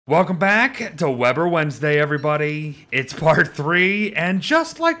Welcome back to Weber Wednesday, everybody. It's part 3, and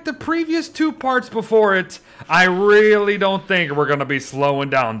just like the previous 2 parts before it, I really don't think we're gonna be slowing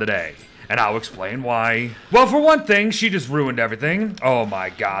down today. And I'll explain why. Well, for one thing, she just ruined everything. Oh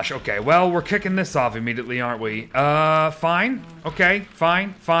my gosh. Okay, well, we're kicking this off immediately, aren't we? Fine. Okay,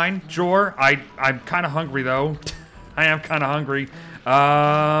 fine, sure. I'm kind of hungry, though. I am kind of hungry.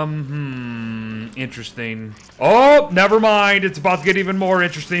 Interesting. Oh, never mind. It's about to get even more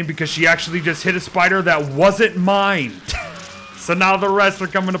interesting because she actually just hit a spider that wasn't mine. So now the rest are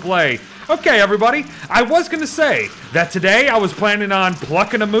coming to play. Okay, everybody. I was going to say that today I was planning on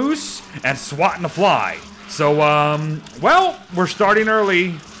plucking a moose and swatting a fly. So, well, we're starting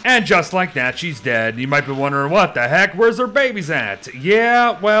early. And just like that, she's dead. You might be wondering, what the heck? Where's her babies at?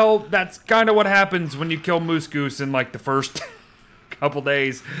 Yeah, well, that's kind of what happens when you kill Moose Goose in like the first couple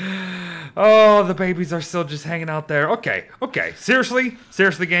days. Oh, the babies are still just hanging out there. Okay. Seriously,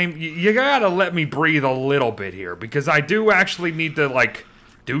 game, you gotta let me breathe a little bit here because I do actually need to, like,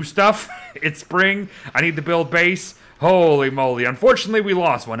 do stuff. It's spring. I need to build base. Holy moly. Unfortunately, we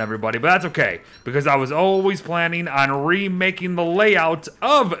lost one, everybody, but that's okay because I was always planning on remaking the layout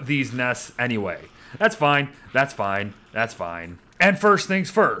of these nests anyway. That's fine. And first things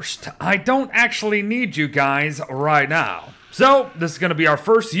first, I don't actually need you guys right now. So, this is going to be our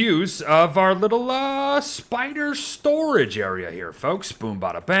first use of our little spider storage area here, folks. Boom,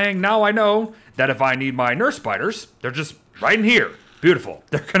 bada, bang. Now I know that if I need my nurse spiders, they're just right in here. Beautiful.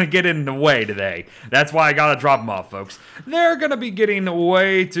 They're going to get in the way today. That's why I got to drop them off, folks. They're going to be getting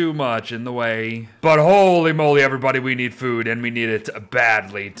way too much in the way. But holy moly, everybody, we need food, and we need it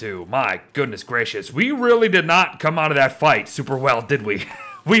badly, too. My goodness gracious. We really did not come out of that fight super well, did we?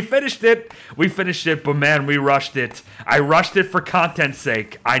 We finished it, but man, we rushed it. I rushed it for content's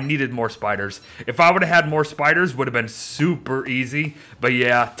sake. I needed more spiders. If I would have had more spiders, would have been super easy. But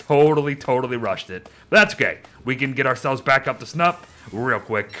yeah, totally rushed it. But that's okay. We can get ourselves back up to snuff real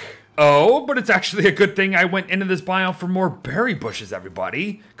quick. Oh, but it's actually a good thing I went into this biome for more berry bushes,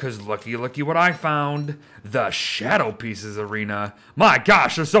 everybody. Because looky what I found. The Shadow Pieces Arena. My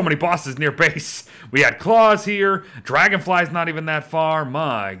gosh, there's so many bosses near base. We had claws here. Dragonfly's not even that far.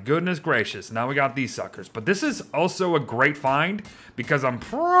 My goodness gracious. Now we got these suckers. But this is also a great find because I'm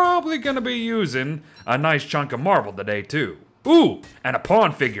probably going to be using a nice chunk of marble today, too. Ooh, and a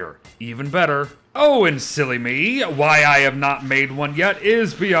pawn figure. Even better. Oh, and silly me, why I have not made one yet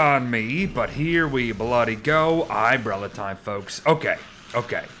is beyond me, but here we bloody go. Umbrella time, folks. Okay.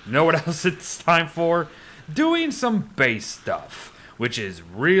 Know what else it's time for? Doing some base stuff, which is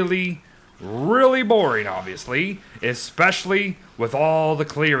really boring, obviously, especially with all the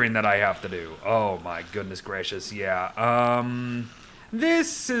clearing that I have to do. Oh my goodness gracious, yeah.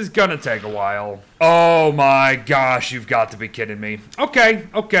 This is gonna take a while. Oh my gosh, you've got to be kidding me. Okay.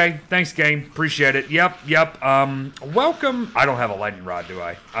 Thanks, game. Appreciate it. Yep. Welcome. I don't have a lightning rod, do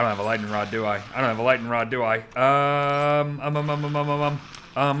I?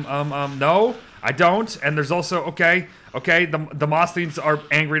 No, I don't. And there's also, okay, the Moslings are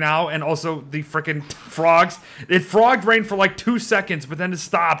angry now, and also the freaking frogs. It frogged rain for like 2 seconds, but then it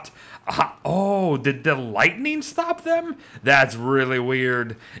stopped. Oh, did the lightning stop them? That's really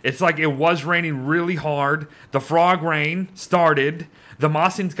weird. It's like it was raining really hard. The frog rain started. The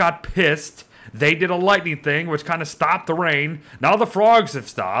Moslings got pissed. They did a lightning thing, which kind of stopped the rain. Now the frogs have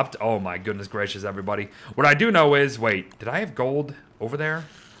stopped. Oh my goodness gracious, everybody. What I do know is, wait, did I have gold over there?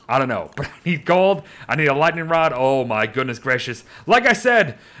 I don't know, but I need gold. I need a lightning rod. Oh my goodness gracious. Like I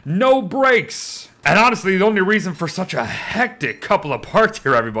said, no breaks. And honestly, the only reason for such a hectic couple of parts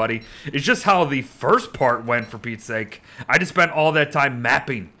here, everybody, is just how the first part went, for Pete's sake. I just spent all that time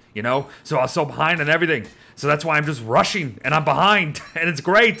mapping, you know? So I was so behind on everything. So that's why I'm just rushing, and I'm behind. And it's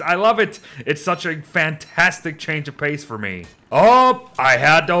great. I love it. It's such a fantastic change of pace for me. Oh, I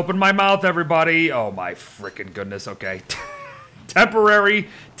had to open my mouth, everybody. Oh my freaking goodness. Okay. Temporary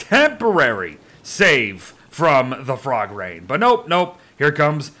save from the frog rain. But nope. Here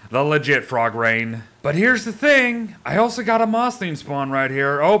comes the legit frog rain. But here's the thing. I also got a Mossling spawn right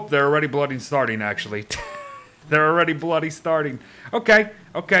here. Oh, they're already bloody starting, actually. They're already bloody starting. Okay.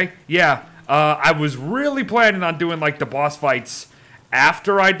 Yeah. I was really planning on doing, like, the boss fights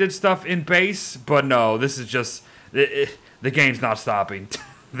after I did stuff in base. But no, this is just... the game's not stopping.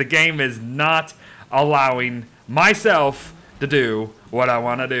 The game is not allowing myself to do what I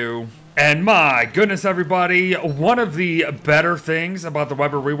want to do. And my goodness, everybody, one of the better things about the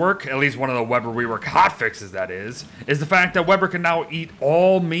Weber rework, at least one of the Weber rework hotfixes that is the fact that Weber can now eat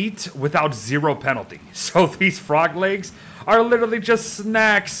all meat without 0 penalty. So these frog legs are literally just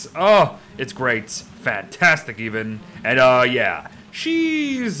snacks. Oh, it's great. Fantastic even. And yeah,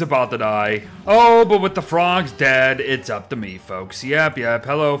 She's about to die. Oh, but with the frogs dead, it's up to me, folks. Yep.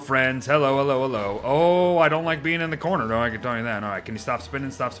 Hello, friends. Hello. Oh, I don't like being in the corner. No, I can tell you that. All right, can you stop spinning?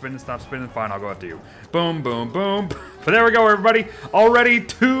 Fine, I'll go after you. Boom. But there we go, everybody. Already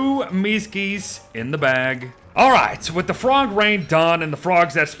 2 Geese in the bag. Alright, so with the frog rain done and the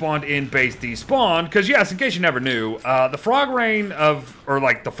frogs that spawned in base despawned, because yes, in case you never knew, the frog rain of, or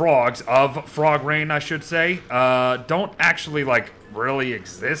like the frogs of frog rain, I should say, don't actually like really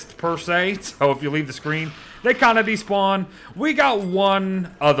exist per se. So if you leave the screen, they kind of despawn. We got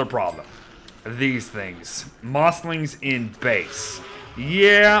one other problem. These things. Mosslings in base.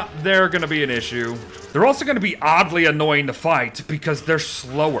 Yeah, they're going to be an issue. They're also going to be oddly annoying to fight because they're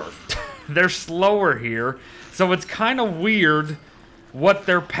slower. They're slower here. So it's kind of weird what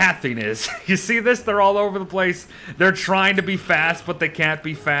their pathing is. You see this? They're all over the place. They're trying to be fast, but they can't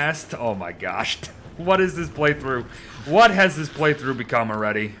be fast. Oh my gosh. What is this playthrough? What has this playthrough become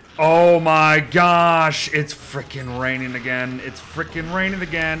already? Oh my gosh. It's freaking raining again. It's freaking raining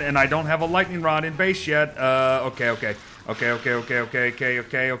again. And I don't have a lightning rod in base yet. Okay.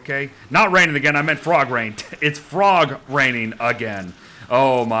 Not raining again. I meant frog rain. It's frog raining again.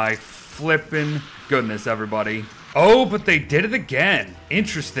 Oh my flippin' goodness, everybody. Oh, but they did it again.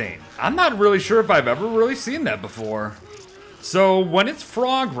 Interesting. I'm not really sure if I've ever really seen that before. So when it's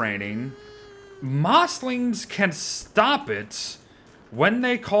frog raining, mosslings can stop it when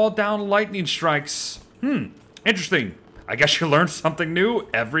they call down lightning strikes. Interesting. I guess you learn something new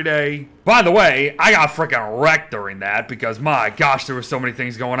every day. By the way, I got freaking wrecked during that because my gosh, there were so many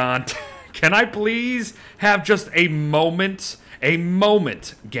things going on. Can I please have just a moment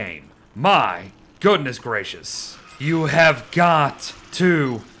game? My goodness gracious. You have got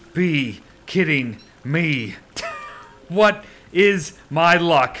to be kidding me. What is my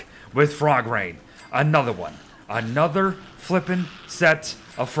luck with frog rain? Another one. Another flippin' set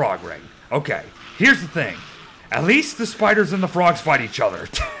of frog rain. Okay, here's the thing. At least the spiders and the frogs fight each other.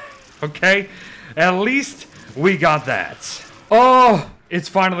 Okay? At least we got that. Oh, it's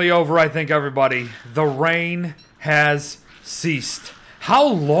finally over, I think, everybody. The rain has ceased. How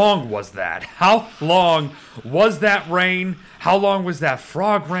long was that? How long was that rain? How long was that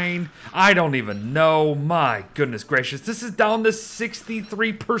frog rain? I don't even know. My goodness gracious. This is down to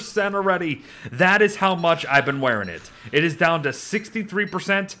 63% already. That is how much I've been wearing it. It is down to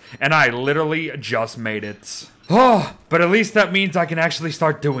 63%, and I literally just made it. Oh, but at least that means I can actually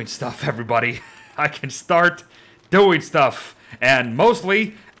start doing stuff, everybody. I can start doing stuff. And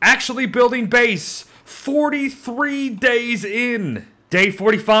mostly, actually building base. 43 days in. Day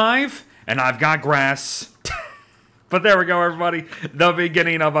 45, and I've got grass. But there we go, everybody. The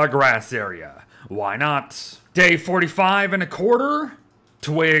beginning of our grass area. Why not? Day 45 and a quarter.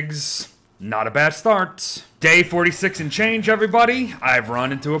 Twigs. Not a bad start. Day 46 and change, everybody. I've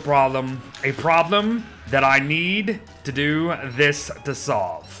run into a problem. A problem that I need to do this to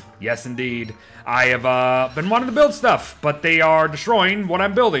solve. Yes, indeed. I have been wanting to build stuff, but they are destroying what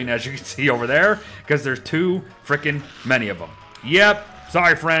I'm building, as you can see over there, because there's too freaking many of them. Yep,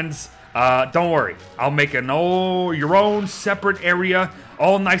 sorry friends, don't worry. I'll make your own separate area,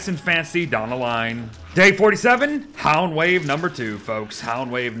 all nice and fancy down the line. Day 47, Hound Wave number 2, folks.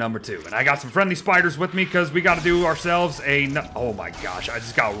 Hound Wave number 2. And I got some friendly spiders with me because we got to do ourselves oh my gosh, I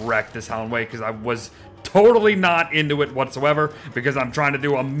just got wrecked this Hound Wave because I was totally not into it whatsoever because I'm trying to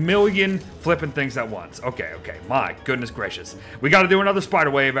do a million flipping things at once. Okay, my goodness gracious. We got to do another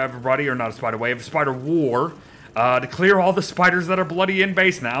spider wave, everybody, or not a spider wave, a spider war. To clear all the spiders that are bloody in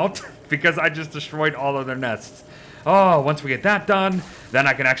base now, because I just destroyed all of their nests. Oh, once we get that done, then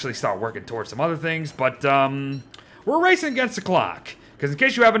I can actually start working towards some other things, but, we're racing against the clock, because in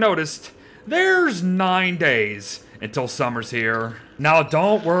case you haven't noticed, there's 9 days until summer's here. Now,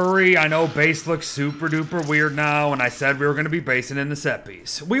 don't worry, I know base looks super duper weird now, and I said we were going to be basing in the set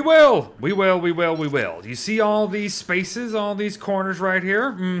piece. We will. You see all these spaces, all these corners right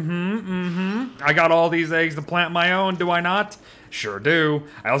here? I got all these eggs to plant my own, do I not? Sure do.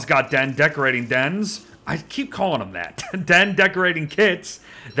 I also got den decorating dens. I keep calling them that. Den decorating kits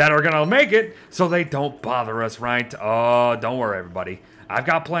that are going to make it so they don't bother us, right? Oh, don't worry, everybody. I've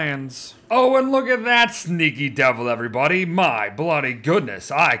got plans. Oh, and look at that sneaky devil, everybody. My bloody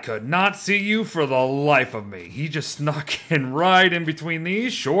goodness. I could not see you for the life of me. He just snuck in right in between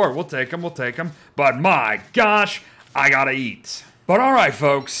these. Sure, we'll take him. But my gosh, I gotta eat. But alright,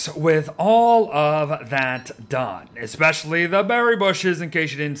 folks, with all of that done, especially the berry bushes, in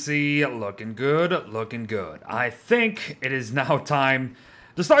case you didn't see, looking good. I think it is now time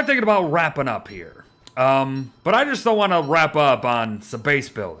to start thinking about wrapping up here. But I just don't want to wrap up on some base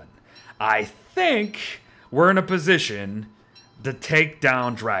building. I think we're in a position to take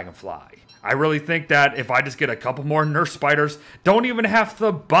down Dragonfly. I really think that if I just get a couple more nurse spiders, don't even have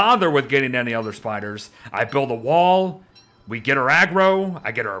to bother with getting any other spiders. I build a wall, we get her aggro,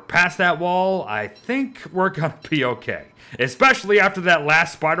 I get her past that wall, I think we're gonna be okay. Especially after that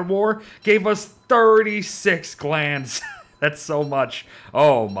last spider war gave us 36 glands. That's so much.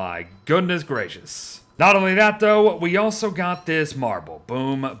 Oh my goodness gracious. Not only that, though, we also got this marble.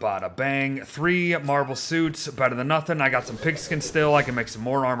 Boom, bada bang. 3 marble suits, better than nothing. I got some pigskin still. I can make some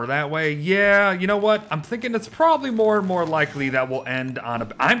more armor that way. Yeah, you know what? I'm thinking it's probably more and more likely that we'll end on a...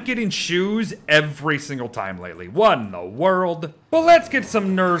 I'm getting shoes every single time lately. What in the world? Well, let's get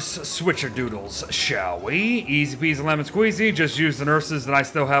some nurse switcherdoodles, shall we? Easy peasy lemon squeezy. Just use the nurses that I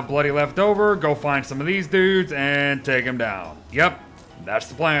still have bloody left over. Go find some of these dudes and take them down. Yep. That's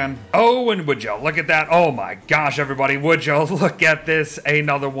the plan. Oh, and would you look at that? Oh my gosh, everybody, would you look at this?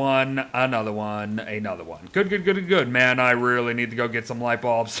 Another one, another one, another one. Good, good, good, good. Man, I really need to go get some light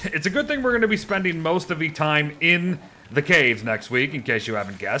bulbs. It's a good thing we're going to be spending most of the time in the caves next week, in case you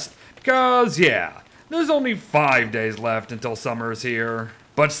haven't guessed. Because, yeah, there's only 5 days left until summer is here.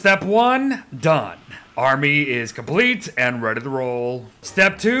 But step 1, done. Army is complete and ready to roll.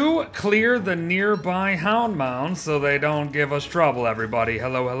 Step 2, clear the nearby hound mounds so they don't give us trouble, everybody.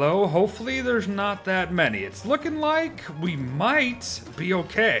 Hello, hello. Hopefully there's not that many. It's looking like we might be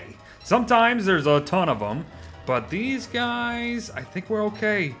okay. Sometimes there's a ton of them, but these guys, I think we're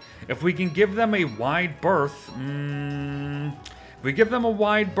okay. If we can give them a wide berth, if we give them a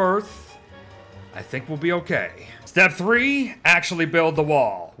wide berth, I think we'll be okay. Step 3, actually build the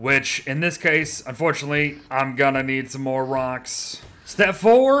wall, which in this case, unfortunately, I'm gonna need some more rocks. Step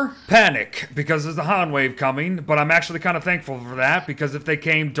 4, panic, because there's a hound wave coming, but I'm actually kind of thankful for that, because if they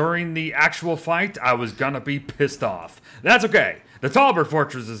came during the actual fight, I was gonna be pissed off. That's okay. The Talbert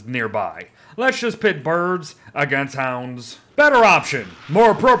Fortress is nearby. Let's just pit birds against hounds. Better option,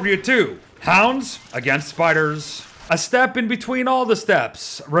 more appropriate too. Hounds against spiders. A step in between all the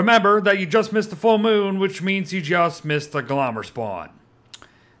steps. Remember that you just missed the full moon, which means you just missed the Glommer spawn.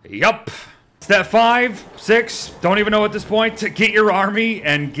 Yup. Step 5, 6, don't even know at this point. Get your army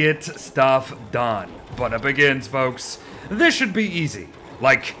and get stuff done. But it begins, folks. This should be easy.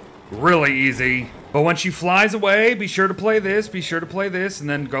 Like, really easy. But when she flies away, be sure to play this, and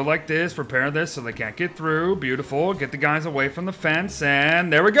then go like this, prepare this so they can't get through. Beautiful. Get the guys away from the fence,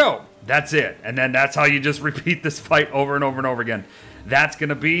 and there we go. That's it. And then that's how you just repeat this fight over and over and over again. That's going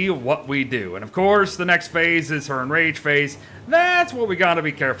to be what we do. And of course, the next phase is her enrage phase. That's what we got to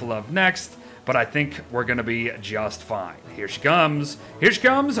be careful of next. But I think we're going to be just fine. Here she comes. Here she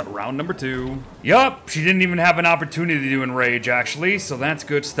comes, round number 2. Yup, she didn't even have an opportunity to enrage, actually, so that's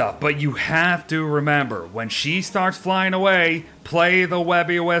good stuff. But you have to remember, when she starts flying away, play the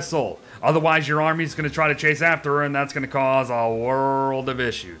webby whistle. Otherwise, your army's going to try to chase after her, and that's going to cause a world of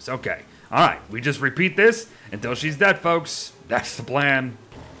issues. Okay, all right, we just repeat this until she's dead, folks. That's the plan.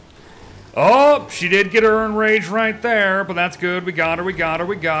 Oh, she did get her enraged right there, but that's good. We got her, we got her,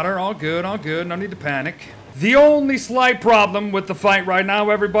 we got her. All good, all good. No need to panic. The only slight problem with the fight right now,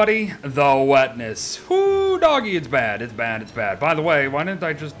 everybody, the wetness. Whoo, doggy, it's bad, it's bad, it's bad. By the way, why didn't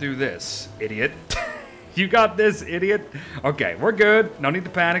I just do this, idiot? You got this, idiot. Okay, we're good. No need to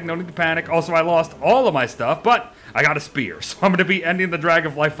panic, no need to panic. Also, I lost all of my stuff, but I got a spear, so I'm going to be ending the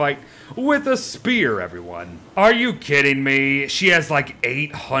Dragonfly fight with a spear, everyone. Are you kidding me? She has like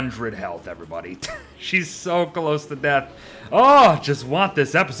 800 health, everybody. She's so close to death. Oh, just want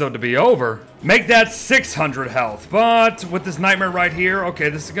this episode to be over. Make that 600 health, but with this nightmare right here, okay,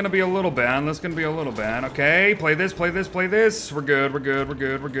 this is going to be a little bad. This is going to be a little bad. Okay, play this, play this, play this. We're good, we're good, we're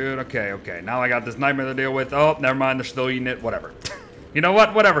good, we're good. Okay, okay, now I got this nightmare to deal with. Oh, never mind, they're still eating it, whatever. You know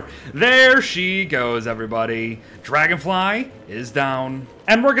what? Whatever. There she goes, everybody. Dragonfly is down.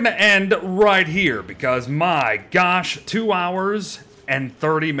 And we're going to end right here because, my gosh, 2 hours and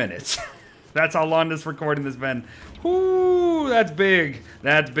 30 minutes. That's how long this recording has been. Whoo, that's big.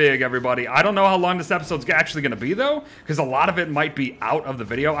 That's big, everybody. I don't know how long this episode's actually going to be, though, because a lot of it might be out of the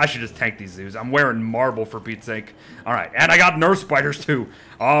video. I should just tank these zoos. I'm wearing marble, for Pete's sake. All right, and I got nurse spiders, too.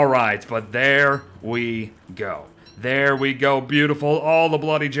 All right, but there we go. There we go, beautiful. All the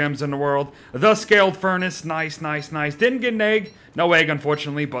bloody gems in the world. The scaled furnace, nice, nice, nice. Didn't get an egg. No egg,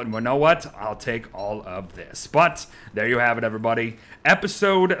 unfortunately, but you know what? I'll take all of this. But there you have it, everybody.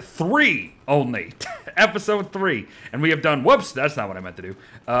 Episode 3 only. Episode 3. And we have done, whoops, that's not what I meant to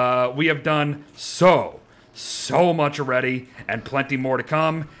do. We have done so much already and plenty more to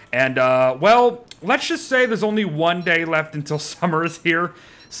come. And, well, let's just say there's only 1 day left until summer is here.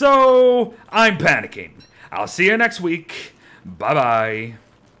 So I'm panicking. I'll see you next week. Bye-bye.